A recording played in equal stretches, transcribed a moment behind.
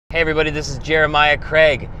Hey everybody, this is Jeremiah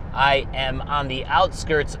Craig. I am on the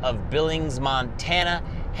outskirts of Billings, Montana,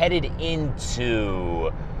 headed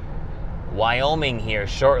into Wyoming here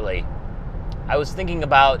shortly. I was thinking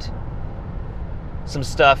about some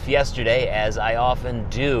stuff yesterday, as I often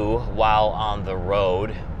do while on the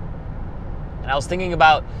road. And I was thinking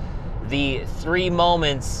about the 3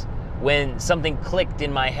 moments when something clicked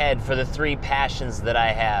in my head for the 3 passions that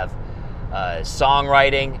I have.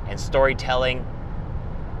 Songwriting and storytelling,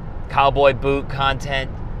 cowboy boot content,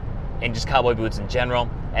 and just cowboy boots in general,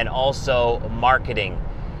 and also marketing.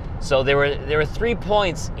 So there were 3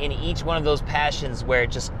 points in each one of those passions where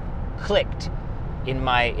it just clicked in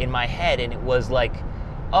my head, and it was like,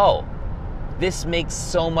 oh, this makes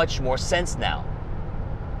so much more sense now.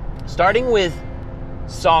 Starting with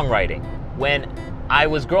songwriting. When I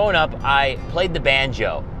was growing up, I played the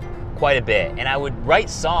banjo quite a bit, and I would write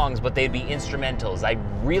songs, but they'd be instrumentals. I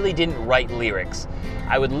really didn't write lyrics.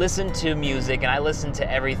 I would listen to music, and I listened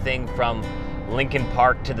to everything from Linkin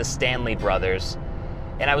Park to the Stanley Brothers,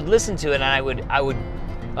 and I would listen to it, and I would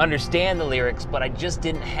understand the lyrics, but I just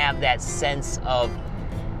didn't have that sense of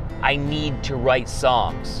I need to write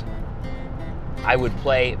songs. I would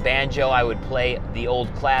play banjo, I would play the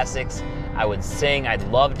old classics, I would sing, I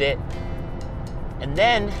loved it. And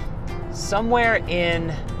then somewhere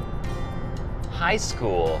in high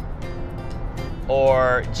school,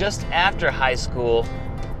 or just after high school,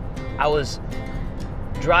 I was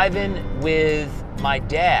driving with my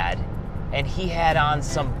dad, and he had on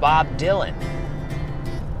some Bob Dylan.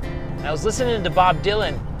 And I was listening to Bob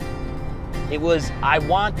Dylan. It was I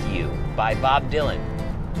Want You by Bob Dylan.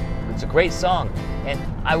 It's a great song. And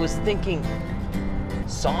I was thinking,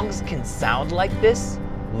 songs can sound like this?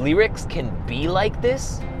 Lyrics can be like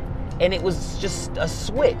this? And it was just a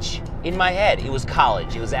switch in my head. It was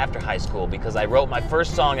college. It was after high school, because I wrote my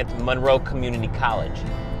first song at the Monroe Community College.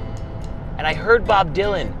 And I heard Bob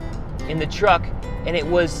Dylan in the truck, and it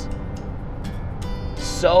was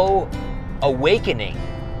so awakening.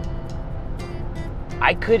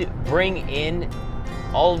 I could bring in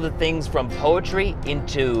all of the things from poetry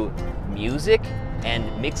into music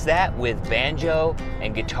and mix that with banjo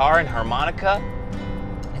and guitar and harmonica.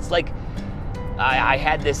 It's like I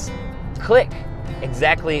had this click,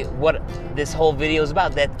 exactly what this whole video is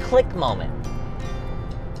about, that click moment.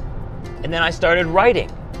 And then I started writing.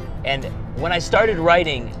 And when I started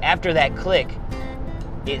writing, after that click,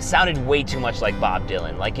 it sounded way too much like Bob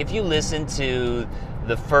Dylan. Like, if you listen to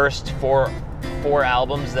the first four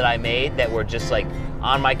albums that I made that were just like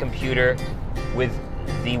on my computer with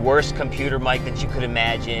the worst computer mic that you could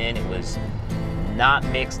imagine, it was not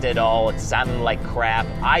mixed at all, it sounded like crap,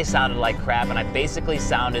 I sounded like crap, and I basically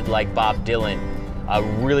sounded like Bob Dylan, a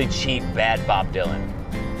really cheap, bad Bob Dylan.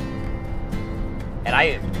 And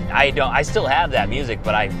I still have that music,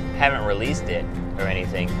 but I haven't released it or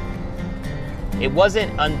anything. It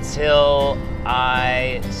wasn't until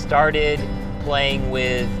I started playing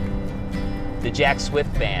with the Jack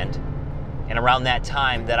Swift Band, and around that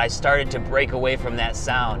time, that I started to break away from that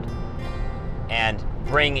sound and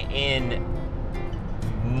bring in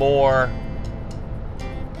more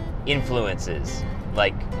influences,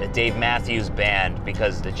 like the Dave Matthews Band,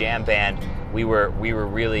 because the jam band, we were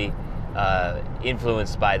really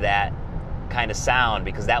influenced by that kind of sound,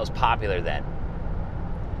 because that was popular then.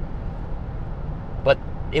 But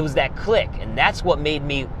it was that click, and that's what made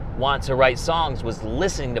me want to write songs, was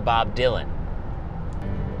listening to Bob Dylan.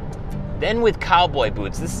 Then with cowboy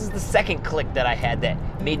boots, this is the second click that I had that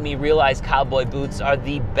made me realize cowboy boots are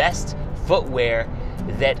the best footwear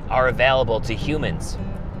that are available to humans.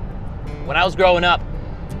 When I was growing up,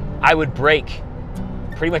 I would break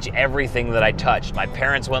pretty much everything that I touched. My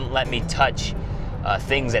parents wouldn't let me touch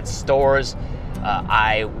things at stores.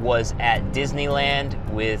 I was at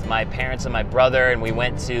Disneyland with my parents and my brother, and we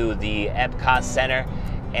went to the Epcot Center,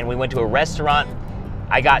 and we went to a restaurant.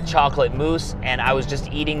 I got chocolate mousse, and I was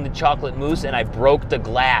just eating the chocolate mousse, and I broke the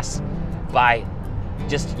glass by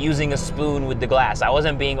just using a spoon with the glass. I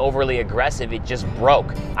wasn't being overly aggressive, it just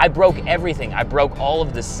broke. I broke everything. I broke all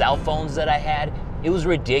of the cell phones that I had. It was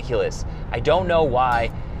ridiculous. I don't know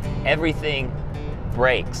why everything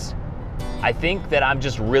breaks. I think that I'm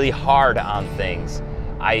just really hard on things.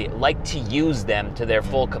 I like to use them to their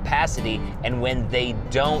full capacity, and when they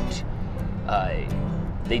don't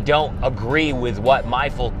agree with what my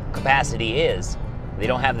full capacity is, they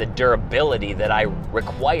don't have the durability that I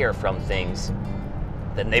require from things,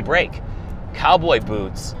 then they break. Cowboy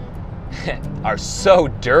boots are so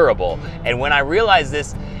durable. And when I realized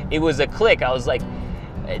this, it was a click. I was like,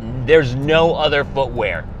 there's no other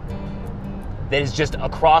footwear that is just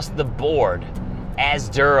across the board as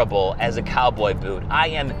durable as a cowboy boot. I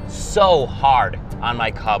am so hard on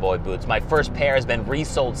my cowboy boots. My first pair has been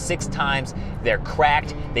resold 6 times. They're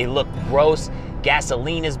cracked, they look gross.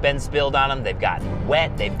 Gasoline has been spilled on them. They've gotten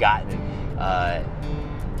wet, they've gotten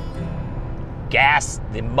gas,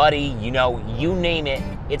 the muddy, you name it,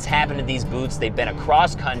 it's happened to these boots. They've been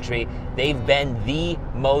across country. They've been the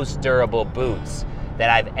most durable boots that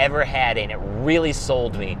I've ever had, and it really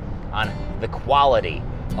sold me on the quality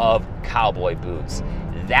of cowboy boots.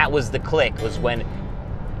 That was the click, was when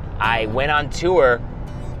I went on tour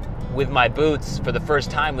with my boots for the first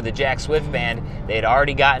time with the Jack Swift Band. They had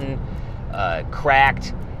already gotten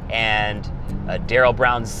cracked, and Daryl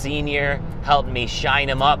Brown Sr. helped me shine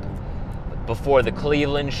them up before the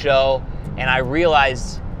Cleveland show, and I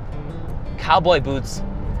realized cowboy boots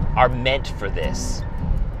are meant for this.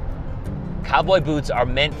 Cowboy boots are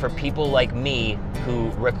meant for people like me who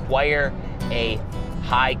require a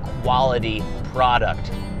high quality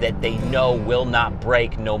product that they know will not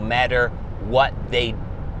break no matter what they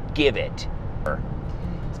give it.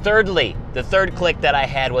 Thirdly, the third click that I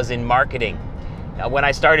had was in marketing. Now, when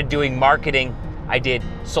I started doing marketing, I did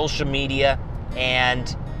social media,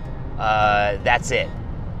 and that's it.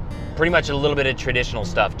 Pretty much a little bit of traditional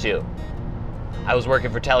stuff too. I was working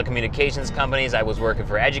for telecommunications companies, I was working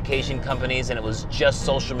for education companies, and it was just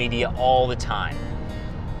social media all the time.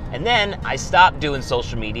 And then I stopped doing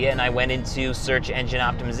social media and I went into search engine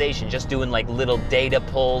optimization, just doing like little data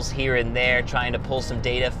pulls here and there, trying to pull some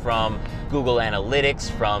data from Google Analytics,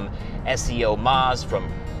 from SEO Moz,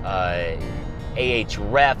 from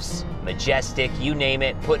Ahrefs, Majestic, you name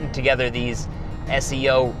it, putting together these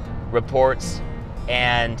SEO reports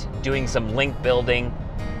and doing some link building,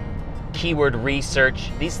 keyword research,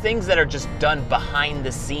 these things that are just done behind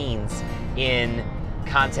the scenes in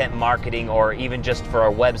content marketing or even just for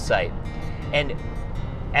our website. And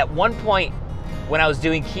at one point when I was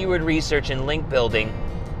doing keyword research and link building,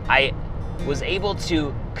 I was able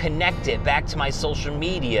to connect it back to my social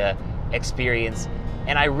media experience,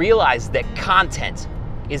 and I realized that content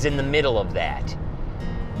is in the middle of that.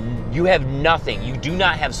 You have nothing. You do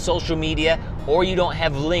not have social media, or you don't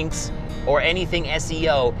have links or anything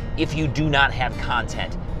SEO if you do not have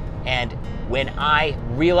content. And when I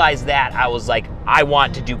realized that, I was like, I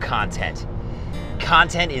want to do content.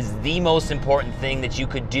 Content is the most important thing that you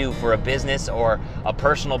could do for a business or a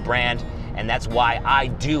personal brand, and that's why I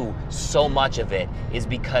do so much of it, is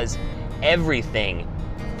because everything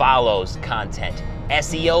follows content.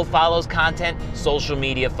 SEO follows content, social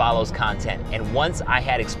media follows content. And once I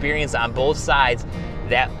had experience on both sides,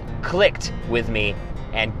 that clicked with me,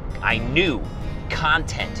 and I knew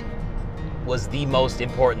content was the most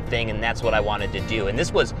important thing, and that's what I wanted to do. And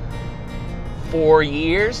this was 4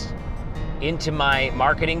 years into my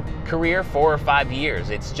marketing career, 4 or 5 years.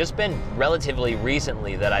 It's just been relatively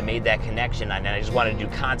recently that I made that connection, and I just wanted to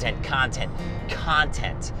do content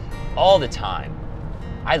all the time.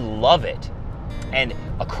 I love it. And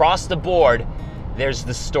across the board, there's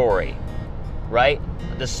the story, right?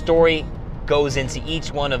 The story goes into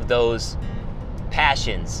each one of those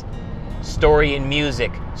passions. Story in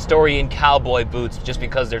music, story in cowboy boots, just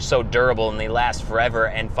because they're so durable and they last forever,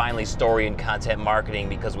 and finally story in content marketing,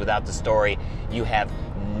 because without the story, you have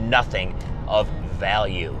nothing of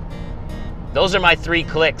value. Those are my 3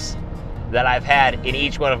 clicks that I've had in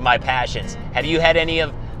each one of my passions. Have you had any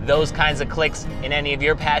of those kinds of clicks in any of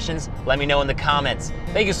your passions? Let me know in the comments.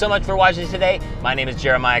 Thank you so much for watching today. My name is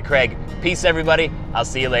Jeremiah Craig. Peace, everybody. I'll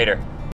see you later.